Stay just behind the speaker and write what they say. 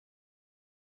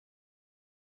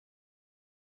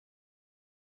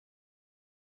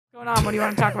What's going on? What do you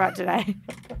want to talk about today?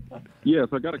 Yes,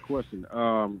 I got a question.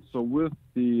 So with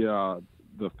the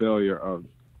failure of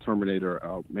Terminator,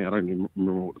 man, I don't even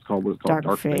remember what it's called. What it's called?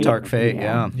 Dark Fate. Dark Fate,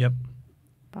 yeah. Yep.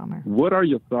 Bummer. What are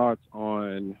your thoughts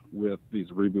on with these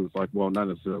reboots? Like, well, not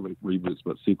necessarily reboots,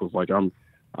 but sequels. Like, I'm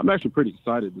actually pretty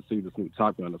excited to see this new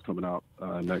Top Gun that's coming out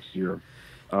next year.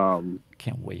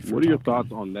 Can't wait for What are your Top Gun.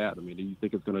 thoughts on that? I mean, do you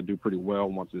think it's going to do pretty well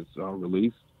once it's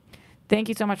released? Thank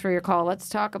you so much for your call. Let's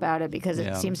talk about it because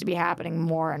it seems to be happening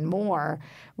more and more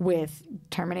with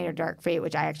Terminator Dark Fate,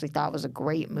 which I actually thought was a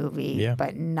great movie,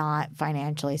 but not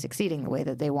financially succeeding the way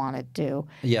that they wanted to.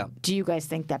 Yeah. Do you guys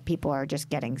think that people are just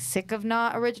getting sick of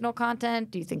not original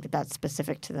content? Do you think that that's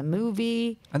specific to the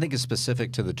movie? I think it's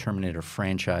specific to the Terminator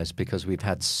franchise because we've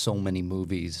had so many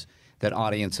movies that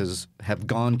audiences have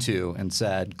gone to and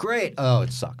said, great, oh,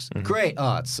 it sucks. Great,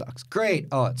 oh, it sucks. Great,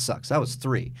 oh, it sucks. That was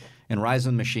 3. And Rise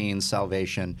of the Machines,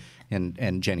 Salvation,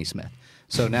 and Jenny Smith.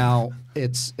 So now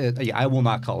I will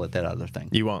not call it that other thing.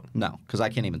 You won't? No, because I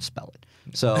can't even spell it.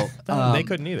 So they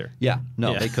couldn't either. Yeah,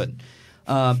 no, they couldn't.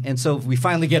 And so we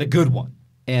finally get a good one.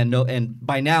 And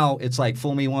by now it's like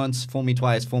fool me once, fool me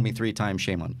twice, fool me 3 times,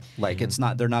 shame on. Like it's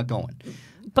not. They're not going.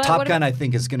 But Top Gun, I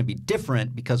think, is going to be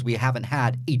different because we haven't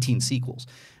had 18 sequels.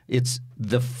 It's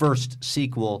the first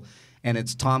sequel, and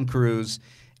it's Tom Cruise,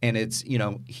 and it's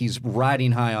he's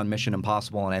riding high on Mission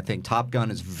Impossible, and I think Top Gun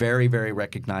is very, very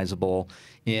recognizable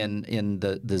in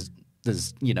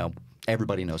the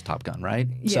everybody knows Top Gun, right?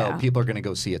 Yeah. So people are going to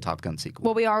go see a Top Gun sequel.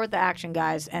 Well, we are with the action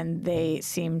guys, and they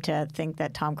seem to think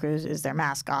that Tom Cruise is their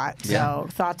mascot. So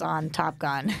thoughts on Top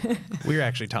Gun? We're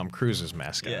actually Tom Cruise's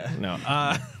mascot. Yeah.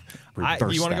 No.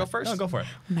 Reverse you want to go that. first? No, go for it.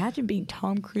 Imagine being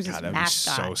Tom Cruise's God, that'd be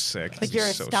mascot. so sick. Like you're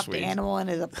a So stuffed sweet. animal in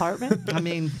his apartment. I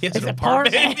mean, It's His an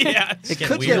apartment. Yeah. it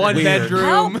could weird. get One weird. bedroom.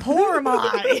 How poor am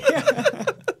I?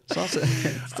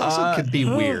 It also could be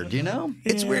weird,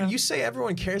 It's weird. You say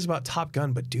everyone cares about Top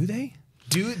Gun, but do they?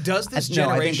 Does this No, I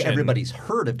generation? think everybody's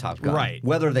heard of Top Gun. Right.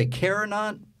 Whether they care or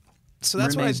not, So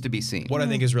that's remains to be seen. What I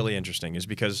think is really interesting is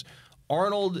because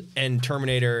Arnold and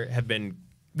Terminator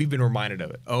we've been reminded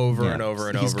of it over and over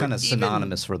and He's over. kind of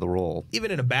synonymous for the role.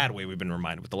 Even in a bad way, we've been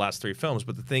reminded with the last 3 films.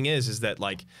 But the thing is that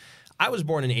like I was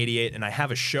born in '88, and I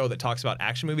have a show that talks about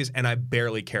action movies, and I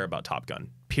barely care about Top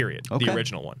Gun. Period. Okay. The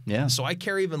original one. Yeah. So I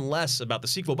care even less about the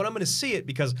sequel, but I'm going to see it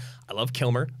because I love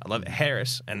Kilmer, I love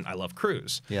Harris, and I love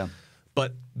Cruise. Yeah.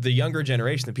 But the younger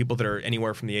generation, the people that are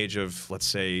anywhere from the age of, let's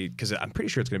say, because I'm pretty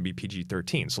sure it's going to be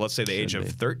PG-13. So let's say the age of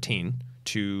 13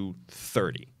 to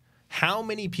 30. How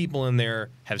many people in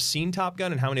there have seen Top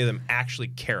Gun, and how many of them actually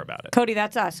care about it? Cody,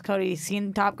 that's us. Cody,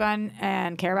 seen Top Gun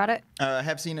and care about it? I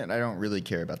have seen it. I don't really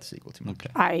care about the sequel too much.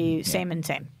 Okay. Same and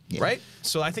same. Yeah. Right?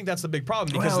 So I think that's the big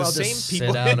problem because the I'll same just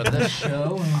people. sit out of this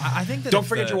show. I think that Don't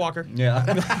forget your walker. Yeah.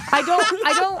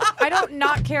 I don't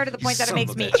not care to the point that it Son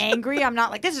makes of a me bitch. angry. I'm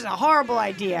not like, this is a horrible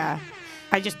idea.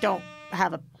 I just don't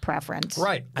have a preference.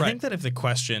 Right. I think that if the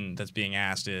question that's being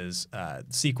asked is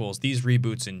sequels, these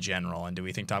reboots in general, and do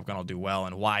we think Top Gun will do well,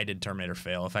 and why did Terminator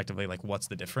fail? Effectively, like what's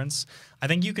the difference? I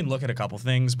think you can look at a couple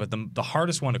things, but the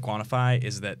hardest one to quantify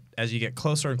is that as you get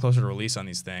closer and closer to release on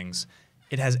these things,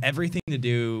 it has everything to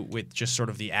do with just sort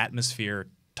of the atmosphere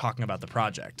talking about the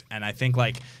project. And I think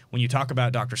like when you talk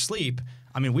about Dr. Sleep,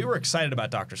 I mean, we were excited about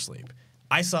Dr. Sleep.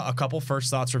 I saw a couple first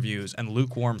thoughts reviews and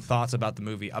lukewarm thoughts about the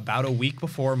movie about a week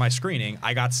before my screening.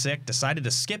 I got sick, decided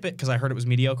to skip it because I heard it was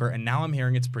mediocre, and now I'm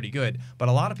hearing it's pretty good. But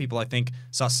a lot of people, I think,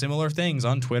 saw similar things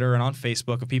on Twitter and on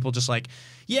Facebook of people just like,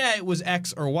 yeah, it was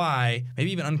X or Y,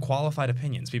 maybe even unqualified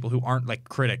opinions, people who aren't like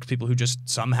critics, people who just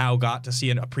somehow got to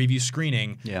see a preview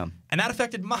screening. Yeah. And that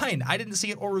affected mine. I didn't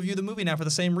see it or review the movie now for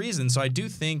the same reason. So I do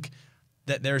think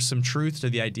that there's some truth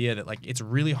to the idea that like it's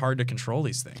really hard to control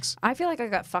these things. I feel like I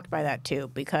got fucked by that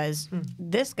too because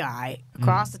this guy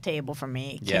across the table from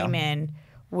me came in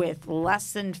with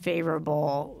less than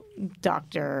favorable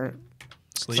Dr.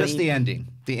 Just the ending.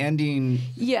 The ending.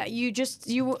 Yeah,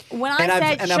 when I And I've-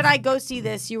 said, and should I've- I go see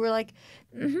this? You were like,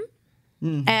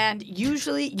 And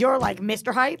usually you're like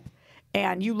Mr. Hype.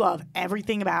 And you love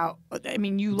everything about, I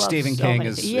mean, you love Stephen so King many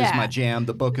is things. my jam.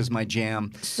 The book is my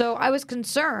jam. So I was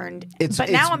concerned, It's- but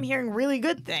it's- now I'm hearing really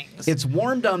good things. It's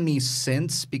warmed on me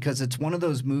since because it's one of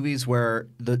those movies where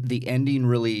the ending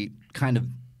really kind of,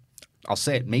 I'll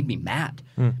say it, made me mad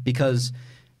because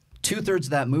 2/3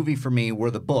 of that movie for me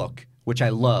were the book, which I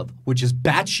love, which is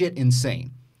batshit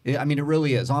insane. I mean, it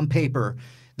really is. On paper,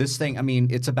 this thing, I mean,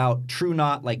 it's about true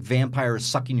not like vampires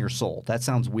sucking your soul. That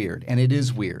sounds weird, and it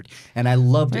is weird, and I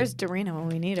loved Where's it. Dorina when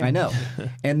we need her? I know.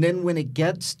 And then when it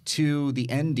gets to the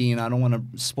ending, I don't want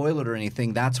to spoil it or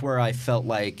anything, that's where I felt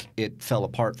like it fell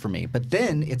apart for me. But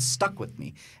then it stuck with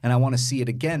me, and I want to see it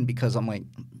again because I'm like,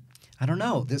 I don't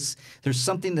know. There's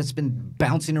something that's been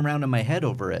bouncing around in my head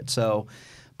over it. So,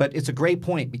 but it's a great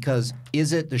point because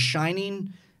is it The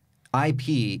Shining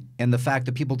IP and the fact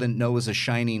that people didn't know it was a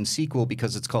Shining sequel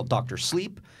because it's called Dr.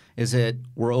 Sleep? Is it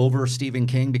we're over Stephen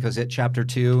King because it Chapter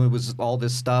 2, it was all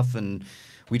this stuff and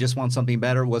we just want something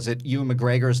better? Was it Ewan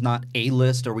McGregor's not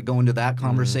A-list? Are we going to that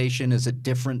conversation? Is it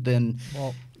different than...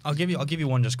 Well, I'll give you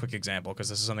one just quick example because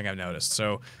this is something I've noticed.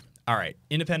 So, all right,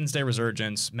 Independence Day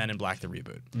Resurgence, Men in Black the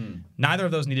reboot. Neither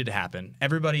of those needed to happen.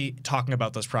 Everybody talking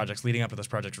about those projects, leading up to those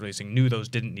projects releasing, knew those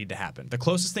didn't need to happen. The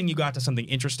closest thing you got to something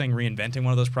interesting reinventing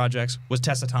one of those projects was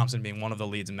Tessa Thompson being one of the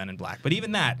leads in Men in Black. But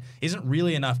even that isn't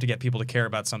really enough to get people to care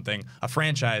about something, a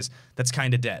franchise that's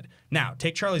kind of dead. Now,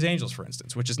 take Charlie's Angels, for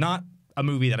instance, which is not a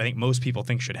movie that I think most people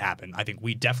think should happen. I think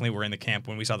we definitely were in the camp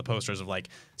when we saw the posters of like,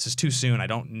 this is too soon. I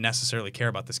don't necessarily care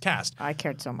about this cast. I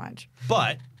cared so much.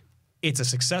 But it's a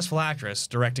successful actress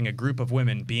directing a group of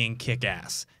women being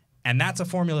kick-ass. And that's a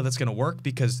formula that's going to work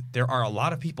because there are a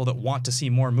lot of people that want to see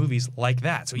more movies like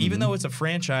that. So even though it's a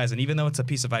franchise and even though it's a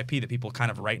piece of IP that people kind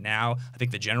of right now, I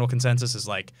think the general consensus is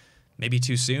like maybe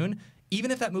too soon. Even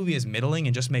if that movie is middling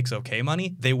and just makes okay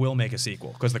money, they will make a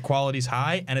sequel because the quality's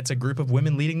high and it's a group of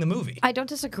women leading the movie. I don't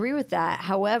disagree with that.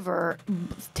 However,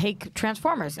 take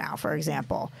Transformers now, for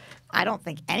example. I don't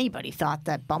think anybody thought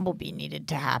that Bumblebee needed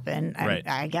to happen. Right.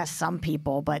 I guess some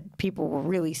people, but people were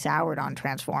really soured on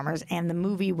Transformers, and the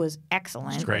movie was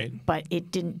excellent. It's great. But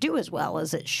it didn't do as well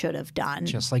as it should have done.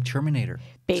 Just like Terminator.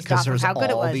 Based off of how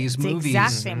good it was. These it's movies. the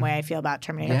exact same way I feel about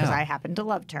Terminator because I happen to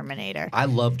love Terminator. I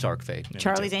love Dark Fate.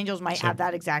 Charlie's Angels might have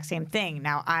that exact same thing.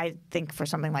 Now, I think for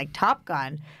something like Top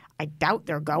Gun, I doubt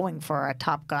they're going for a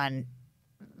Top Gun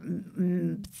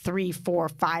 3, 4,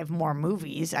 5 more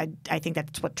movies. I think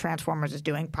that's what Transformers is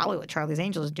doing, probably what Charlie's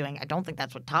Angels is doing. I don't think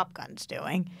that's what Top Gun's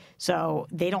doing. So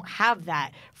they don't have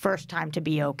that first time to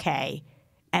be okay.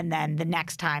 And then the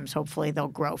next times, hopefully, they'll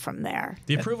grow from there.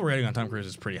 The approval rating on Tom Cruise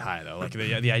is pretty high, though. Like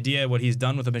the idea, what he's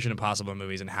done with the Mission Impossible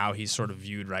movies and how he's sort of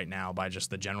viewed right now by just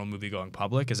the general movie-going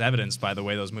public is evidenced by the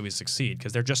way those movies succeed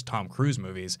because they're just Tom Cruise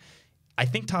movies. I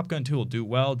think Top Gun 2 will do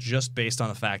well just based on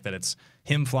the fact that it's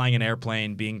him flying an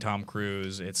airplane, being Tom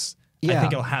Cruise. I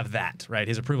think it'll have that, right?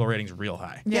 His approval rating's real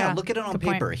high. Yeah, look at it on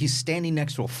paper. Point. He's standing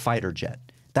next to a fighter jet.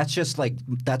 That's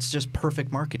just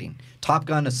perfect marketing. Top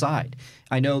Gun aside,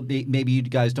 I know maybe you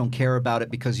guys don't care about it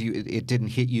because it didn't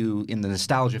hit you in the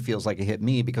nostalgia feels like it hit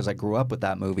me because I grew up with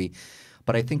that movie.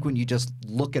 But I think when you just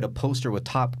look at a poster with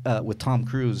Tom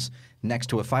Cruise next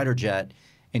to a fighter jet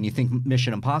and you think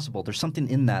Mission Impossible, there's something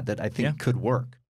in that I think could work.